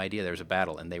had no idea there was a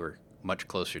battle, and they were much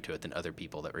closer to it than other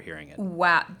people that were hearing it.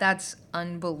 Wow, that's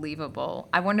unbelievable.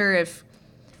 I wonder if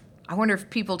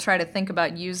people try to think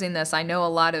about using this. I know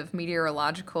a lot of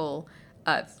meteorological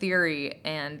theory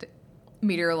and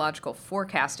meteorological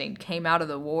forecasting came out of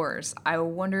the wars. I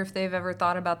wonder if they've ever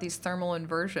thought about these thermal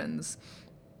inversions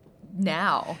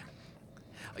now.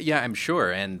 Yeah, I'm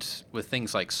sure. And with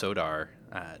things like SODAR,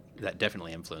 that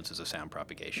definitely influences the sound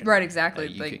propagation. Right, exactly.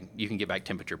 You can get back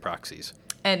temperature proxies.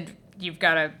 And you've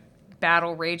got a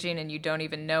battle raging and you don't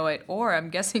even know it. Or I'm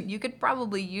guessing you could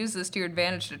probably use this to your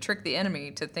advantage to trick the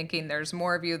enemy to thinking there's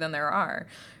more of you than there are,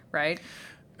 right?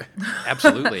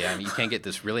 Absolutely. I mean, you can get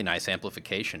this really nice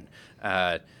amplification.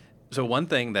 So one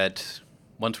thing that,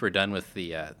 once we're done with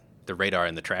the radar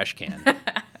in the trash can,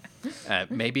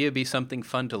 maybe it'd be something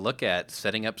fun to look at,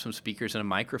 setting up some speakers and a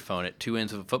microphone at two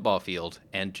ends of a football field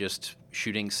and just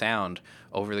shooting sound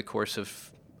over the course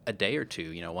of a day or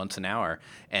two, once an hour,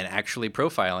 and actually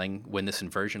profiling when this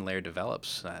inversion layer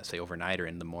develops, say overnight or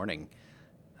in the morning,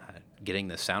 getting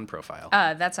the sound profile.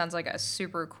 That sounds like a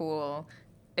super cool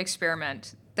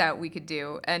experiment that we could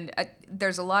do. And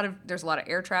there's a lot of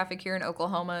air traffic here in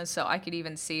Oklahoma, so I could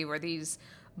even see where these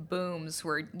booms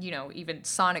were, even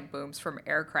sonic booms from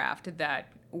aircraft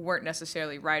that weren't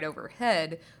necessarily right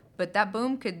overhead, but that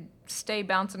boom could stay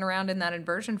bouncing around in that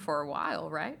inversion for a while,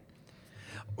 right?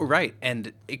 Right,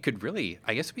 and it could really,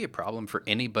 I guess, be a problem for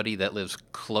anybody that lives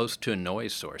close to a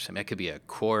noise source. I mean, it could be a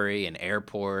quarry, an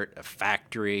airport, a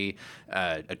factory,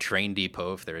 a train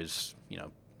depot, if there is,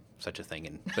 such a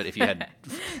thing. But if you had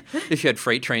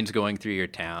freight trains going through your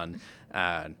town,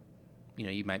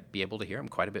 you might be able to hear them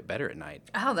quite a bit better at night.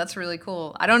 Oh, that's really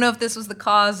cool. I don't know if this was the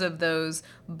cause of those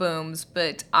booms,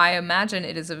 but I imagine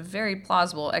it is a very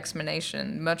plausible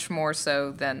explanation, much more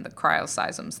so than the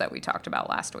cryoseisms that we talked about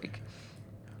last week.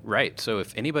 Right. So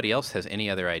if anybody else has any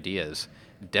other ideas,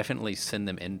 definitely send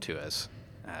them in to us,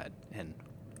 and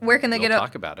where can they we'll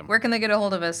talk about them. Where can they get a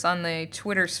hold of us on the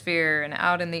Twitter sphere and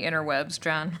out in the interwebs,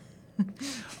 John?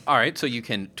 All right. So you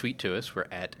can tweet to us. We're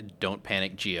at Don't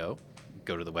Panic Geo.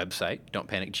 Go to the website,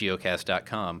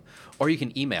 don'tpanicgeocast.com, or you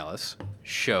can email us,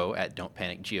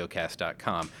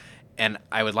 show@don'tpanicgeocast.com. And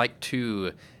I would like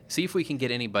to see if we can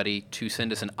get anybody to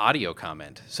send us an audio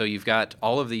comment. So you've got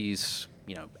all of these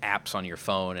apps on your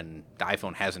phone, and the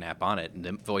iPhone has an app on it, and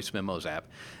the Voice Memos app.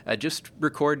 Just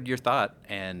record your thought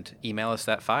and email us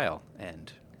that file,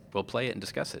 and we'll play it and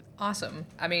discuss it. Awesome.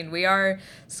 I mean, we are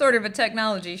sort of a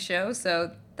technology show,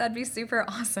 so that'd be super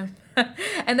awesome.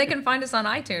 And they can find us on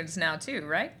iTunes now, too,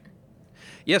 right?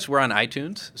 Yes, we're on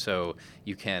iTunes, so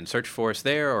you can search for us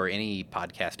there, or any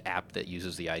podcast app that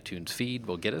uses the iTunes feed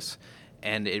will get us.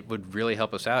 And it would really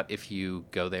help us out if you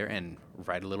go there and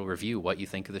write a little review what you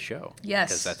think of the show. Yes.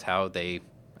 Because that's how they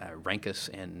rank us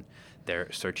in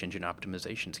their search engine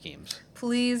optimization schemes.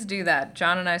 Please do that.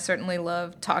 John and I certainly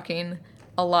love talking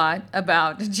a lot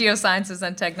about geosciences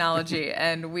and technology,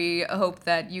 and we hope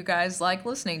that you guys like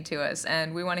listening to us,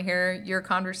 and we want to hear your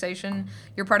conversation.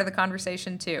 You're part of the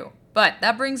conversation, too. But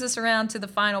that brings us around to the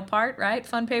final part, right?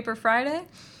 Fun Paper Friday?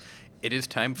 It is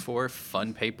time for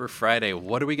Fun Paper Friday.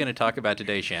 What are we going to talk about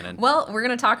today, Shannon? Well, we're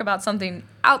going to talk about something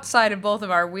outside of both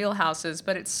of our wheelhouses,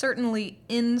 but it's certainly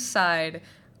inside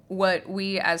what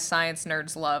we as science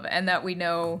nerds love, and that we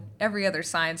know every other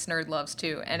science nerd loves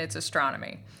too, and it's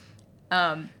astronomy.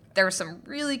 There was some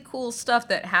really cool stuff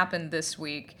that happened this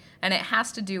week, and it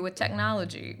has to do with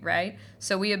technology, right?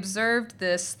 So we observed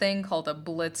this thing called a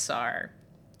blitzar.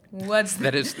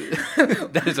 That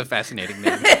is a fascinating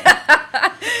name.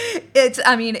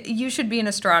 You should be an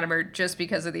astronomer just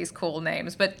because of these cool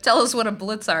names, but tell us what a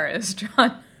blitzar is,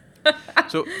 John.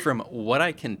 So from what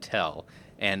I can tell,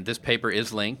 and this paper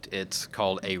is linked, it's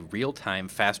called a real-time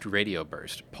fast radio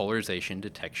burst, polarization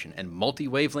detection, and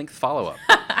multi-wavelength follow-up.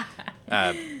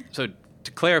 So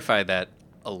to clarify that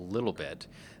a little bit,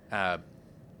 the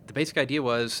basic idea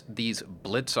was these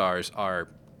blitzars are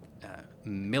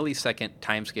millisecond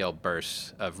timescale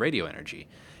bursts of radio energy,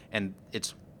 and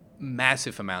it's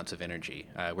massive amounts of energy.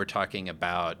 We're talking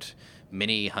about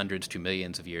many hundreds to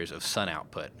millions of years of sun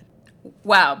output.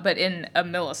 Wow, but in a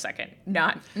millisecond,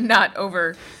 not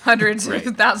over hundreds Right.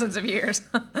 of thousands of years.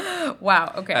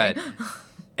 Wow, okay.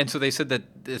 And so they said that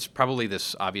it's probably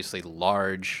this obviously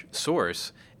large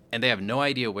source, and they have no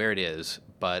idea where it is,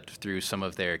 but through some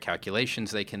of their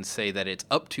calculations, they can say that it's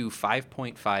up to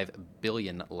 5.5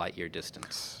 billion light-year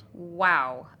distance.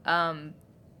 Wow.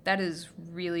 That is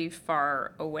really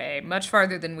far away, much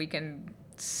farther than we can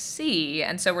see.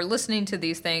 And so we're listening to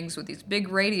these things with these big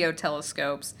radio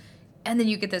telescopes, and then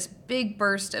you get this big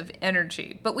burst of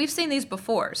energy. But we've seen these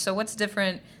before, so what's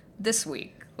different this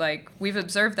week? Like, we've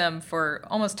observed them for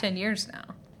almost 10 years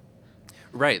now.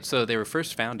 Right, so they were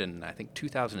first found in, I think,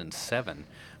 2007,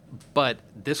 but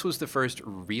this was the first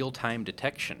real-time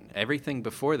detection. Everything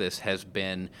before this has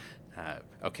been,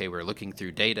 okay, we're looking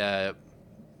through data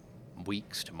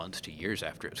weeks to months to years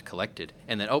after it's collected,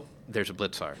 and then, oh, there's a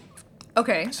blitzar.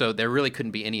 Okay. So there really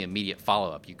couldn't be any immediate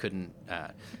follow-up. You couldn't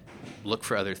look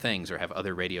for other things or have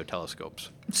other radio telescopes.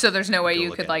 So there's no way Go you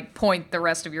look could, at like, point the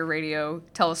rest of your radio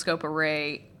telescope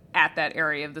array at that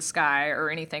area of the sky or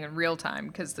anything in real time,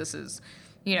 because this is,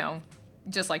 you know,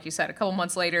 just like you said, a couple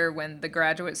months later when the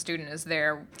graduate student is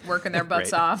there working their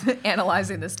butts Right. off,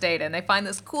 analyzing this data, and they find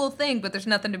this cool thing, but there's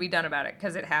nothing to be done about it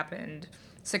because it happened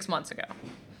 6 months ago.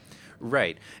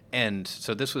 Right. And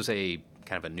so this was a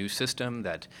kind of a new system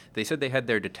that they said they had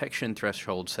their detection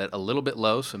threshold set a little bit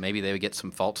low, so maybe they would get some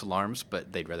false alarms,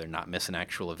 but they'd rather not miss an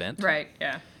actual event. Right,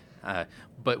 yeah.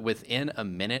 But within a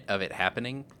minute of it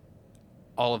happening,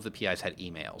 all of the PIs had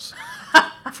emails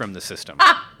from the system.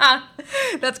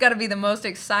 That's got to be the most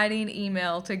exciting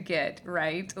email to get,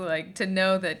 right? Like, to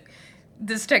know that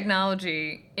this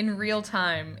technology in real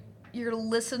time, you're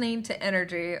listening to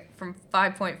energy from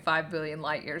 5.5 billion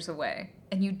light years away,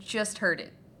 and you just heard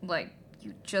it. Like,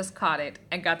 you just caught it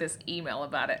and got this email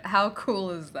about it. How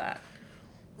cool is that?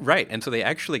 Right, and so they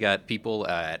actually got people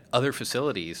at other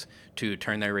facilities to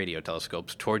turn their radio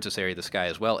telescopes towards this area of the sky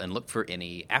as well and look for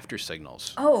any after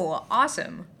signals. Oh,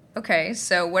 awesome. Okay,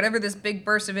 so whatever this big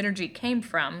burst of energy came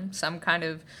from, some kind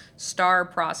of star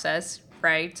process,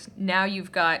 right? Now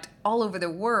you've got all over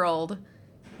the world,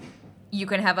 you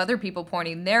can have other people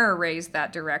pointing their arrays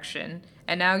that direction,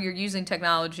 and now you're using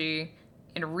technology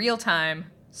in real time,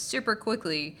 super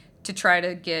quickly, to try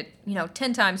to get,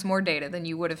 10 times more data than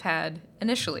you would have had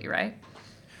initially, right?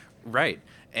 Right,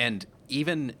 and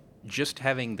even just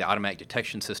having the automatic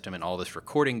detection system and all this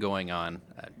recording going on,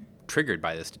 triggered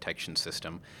by this detection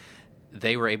system,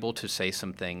 they were able to say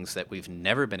some things that we've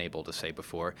never been able to say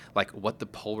before, like what the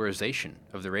polarization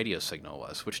of the radio signal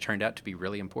was, which turned out to be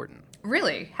really important.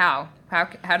 Really? How?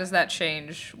 How does that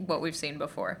change what we've seen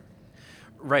before?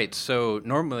 Right, so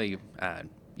normally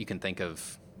you can think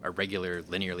of a regular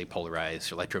linearly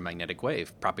polarized electromagnetic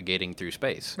wave propagating through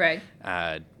space. Right.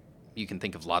 You can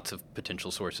think of lots of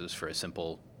potential sources for a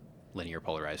simple linear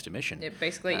polarized emission.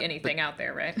 Basically anything out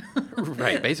there, right?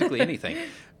 Right, basically anything.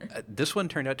 This one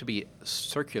turned out to be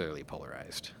circularly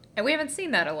polarized. And we haven't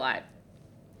seen that a lot.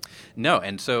 No,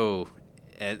 and so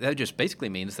that just basically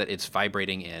means that it's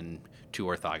vibrating in two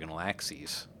orthogonal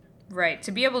axes. Right.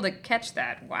 To be able to catch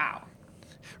that, wow.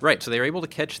 Right, so they were able to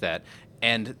catch that,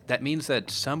 and that means that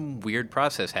some weird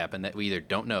process happened that we either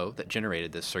don't know that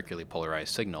generated this circularly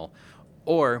polarized signal,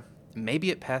 or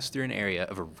maybe it passed through an area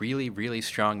of a really, really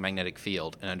strong magnetic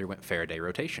field and underwent Faraday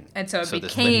rotation. And so it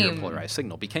this linear became- polarized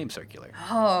signal became circular.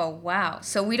 Oh, wow.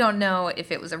 So we don't know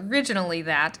if it was originally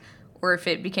that or if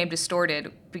it became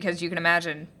distorted, because you can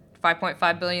imagine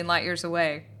 5.5 billion light years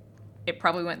away, it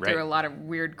probably went Right. through a lot of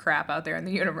weird crap out there in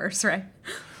the universe, right?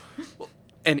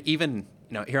 And even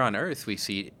here on Earth, we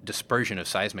see dispersion of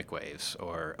seismic waves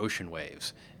or ocean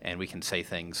waves, and we can say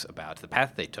things about the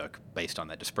path they took based on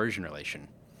that dispersion relation.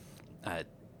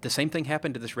 The same thing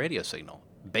happened to this radio signal.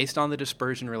 Based on the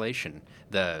dispersion relation,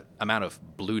 the amount of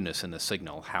blueness in the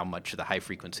signal, how much of the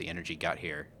high-frequency energy got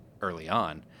here early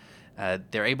on,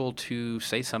 they're able to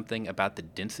say something about the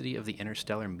density of the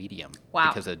interstellar medium.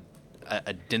 Wow. Because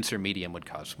a denser medium would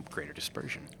cause greater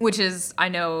dispersion. Which is, I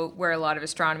know, where a lot of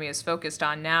astronomy is focused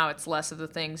on now. It's less of the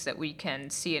things that we can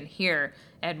see and hear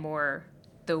and more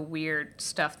the weird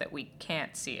stuff that we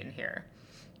can't see and hear,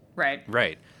 right?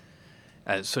 Right.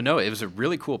 So no, it was a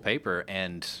really cool paper,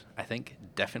 and I think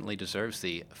definitely deserves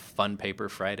the Fun Paper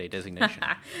Friday designation.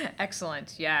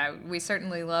 Excellent. Yeah, we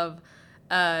certainly love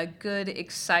a good,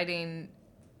 exciting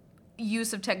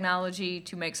use of technology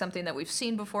to make something that we've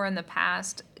seen before in the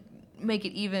past, make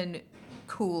it even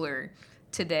cooler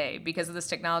today. Because of this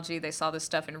technology, they saw this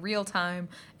stuff in real time,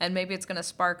 and maybe it's going to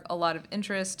spark a lot of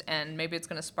interest, and maybe it's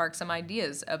going to spark some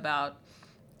ideas about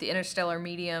the interstellar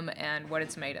medium and what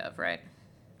it's made of, right?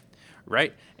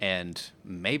 Right. And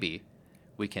maybe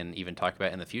we can even talk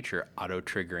about in the future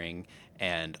auto-triggering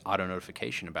and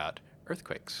auto-notification about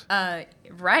earthquakes.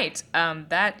 Right.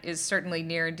 That is certainly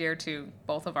near and dear to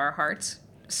both of our hearts.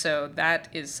 So that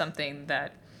is something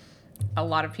that a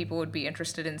lot of people would be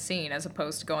interested in seeing, as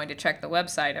opposed to going to check the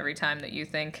website every time that you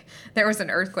think there was an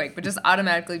earthquake, but just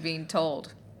automatically being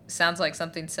told. Sounds like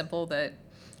something simple that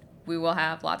we will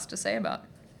have lots to say about.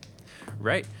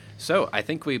 Right. So I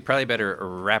think we probably better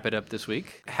wrap it up this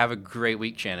week. Have a great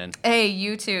week, Shannon. Hey,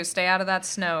 you too. Stay out of that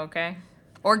snow, okay?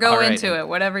 Or go into it,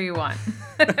 whatever you want.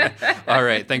 All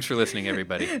right. Thanks for listening,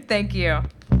 everybody. Thank you.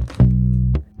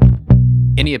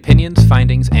 Any opinions,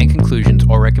 findings, and conclusions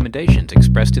or recommendations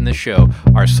expressed in this show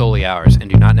are solely ours and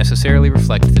do not necessarily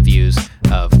reflect the views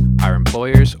of